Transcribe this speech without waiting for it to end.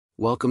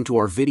welcome to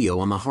our video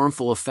on the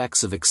harmful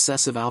effects of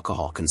excessive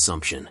alcohol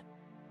consumption.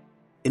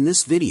 In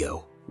this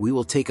video, we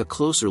will take a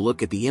closer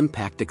look at the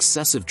impact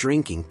excessive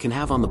drinking can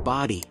have on the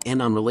body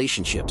and on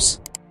relationships.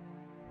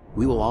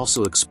 We will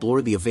also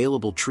explore the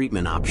available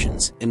treatment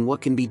options and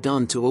what can be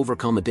done to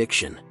overcome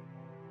addiction.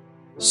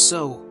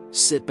 So,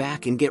 sit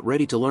back and get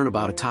ready to learn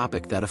about a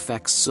topic that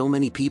affects so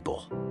many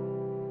people.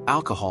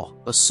 Alcohol,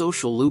 a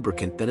social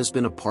lubricant that has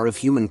been a part of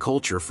human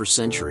culture for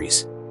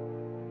centuries.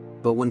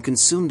 But when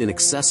consumed in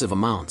excessive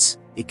amounts,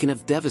 it can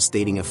have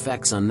devastating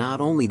effects on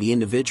not only the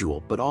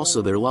individual but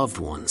also their loved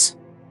ones.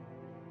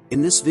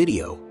 In this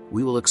video,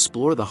 we will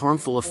explore the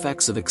harmful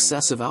effects of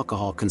excessive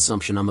alcohol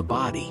consumption on the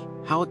body,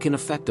 how it can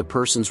affect a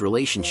person's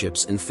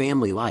relationships and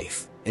family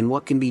life, and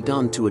what can be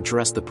done to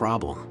address the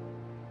problem.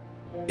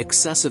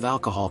 Excessive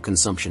alcohol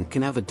consumption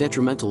can have a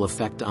detrimental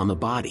effect on the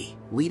body,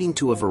 leading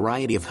to a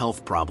variety of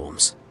health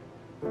problems.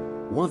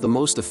 One of the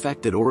most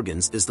affected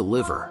organs is the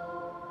liver.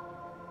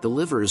 The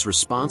liver is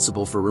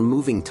responsible for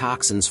removing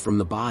toxins from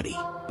the body,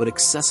 but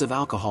excessive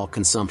alcohol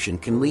consumption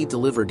can lead to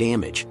liver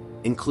damage,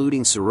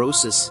 including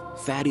cirrhosis,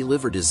 fatty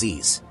liver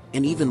disease,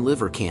 and even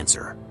liver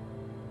cancer.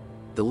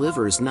 The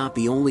liver is not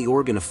the only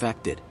organ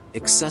affected.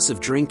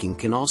 Excessive drinking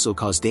can also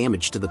cause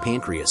damage to the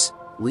pancreas,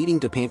 leading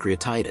to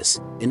pancreatitis,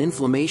 an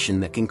inflammation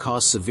that can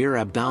cause severe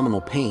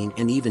abdominal pain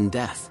and even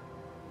death.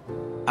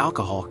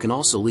 Alcohol can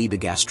also lead to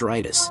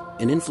gastritis,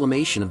 an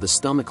inflammation of the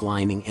stomach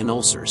lining and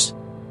ulcers.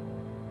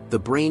 The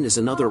brain is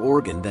another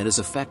organ that is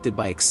affected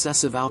by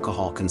excessive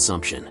alcohol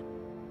consumption.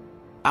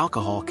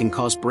 Alcohol can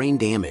cause brain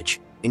damage,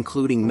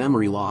 including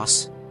memory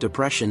loss,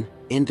 depression,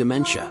 and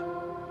dementia.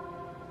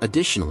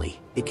 Additionally,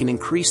 it can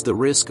increase the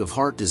risk of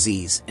heart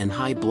disease and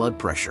high blood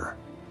pressure.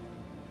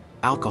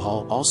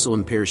 Alcohol also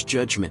impairs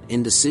judgment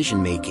and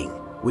decision-making,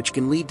 which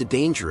can lead to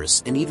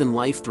dangerous and even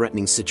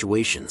life-threatening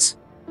situations.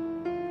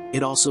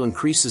 It also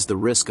increases the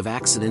risk of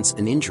accidents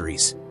and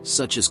injuries,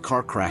 such as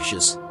car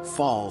crashes,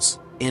 falls,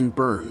 and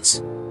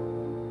burns.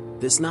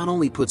 This not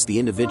only puts the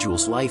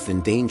individual's life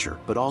in danger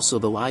but also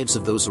the lives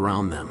of those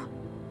around them.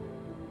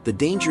 The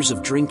dangers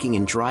of drinking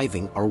and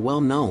driving are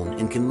well known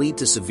and can lead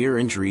to severe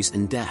injuries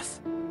and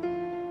death.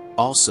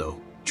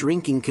 Also,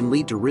 drinking can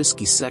lead to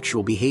risky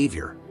sexual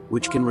behavior,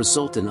 which can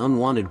result in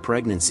unwanted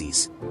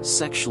pregnancies,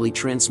 sexually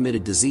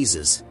transmitted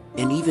diseases,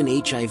 and even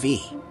HIV.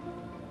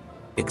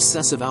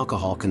 Excessive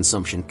alcohol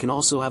consumption can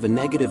also have a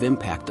negative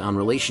impact on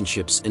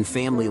relationships and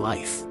family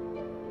life.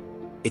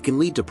 It can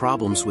lead to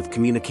problems with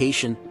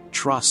communication,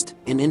 trust,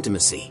 and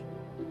intimacy.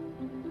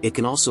 It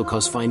can also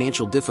cause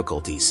financial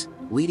difficulties,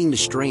 leading to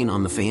strain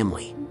on the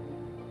family.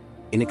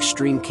 In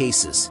extreme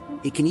cases,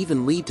 it can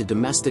even lead to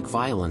domestic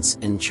violence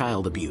and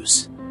child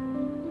abuse.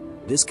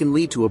 This can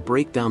lead to a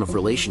breakdown of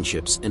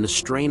relationships and a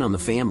strain on the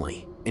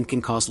family, and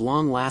can cause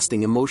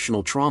long-lasting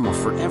emotional trauma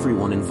for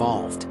everyone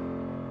involved.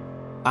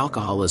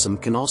 Alcoholism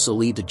can also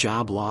lead to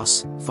job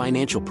loss,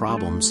 financial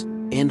problems,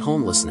 and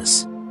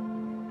homelessness.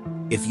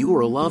 If you or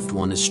a loved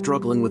one is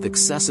struggling with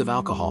excessive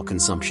alcohol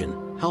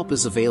consumption, help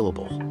is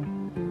available.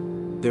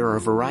 There are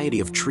a variety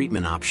of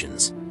treatment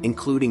options,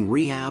 including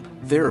rehab,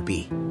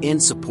 therapy,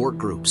 and support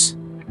groups.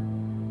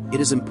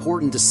 It is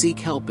important to seek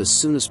help as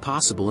soon as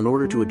possible in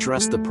order to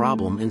address the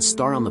problem and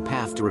start on the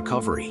path to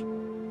recovery.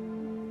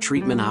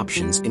 Treatment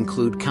options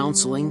include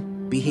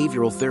counseling,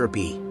 behavioral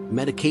therapy,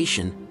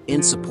 medication,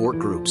 and support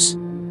groups.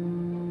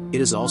 It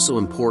is also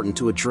important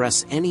to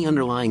address any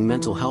underlying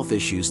mental health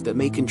issues that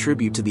may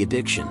contribute to the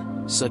addiction,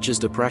 such as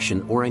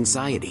depression or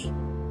anxiety.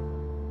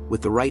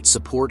 With the right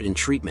support and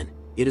treatment,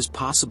 it is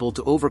possible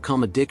to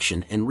overcome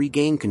addiction and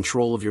regain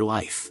control of your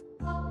life.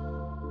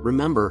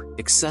 Remember,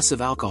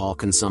 excessive alcohol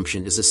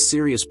consumption is a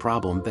serious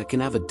problem that can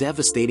have a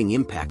devastating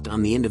impact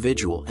on the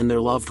individual and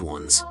their loved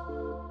ones.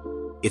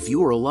 If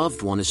you or a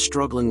loved one is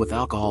struggling with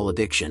alcohol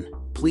addiction,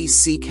 please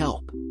seek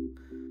help.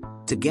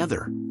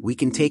 Together, we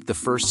can take the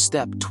first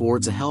step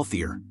towards a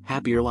healthier,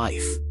 happier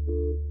life.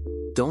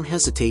 Don't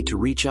hesitate to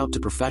reach out to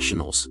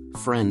professionals,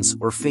 friends,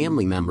 or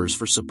family members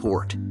for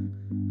support.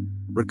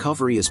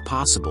 Recovery is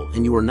possible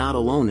and you are not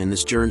alone in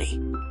this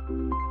journey.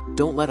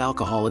 Don't let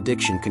alcohol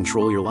addiction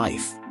control your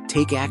life.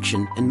 Take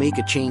action and make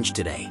a change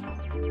today.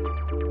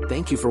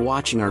 Thank you for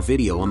watching our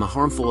video on the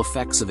harmful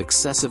effects of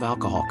excessive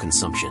alcohol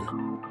consumption.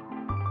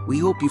 We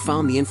hope you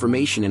found the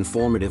information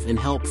informative and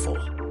helpful.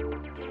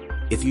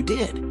 If you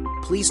did,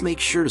 please make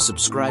sure to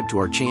subscribe to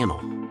our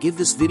channel, give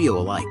this video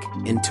a like,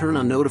 and turn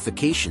on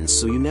notifications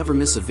so you never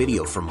miss a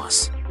video from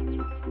us.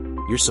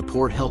 Your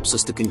support helps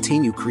us to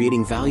continue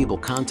creating valuable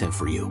content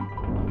for you.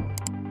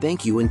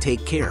 Thank you and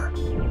take care.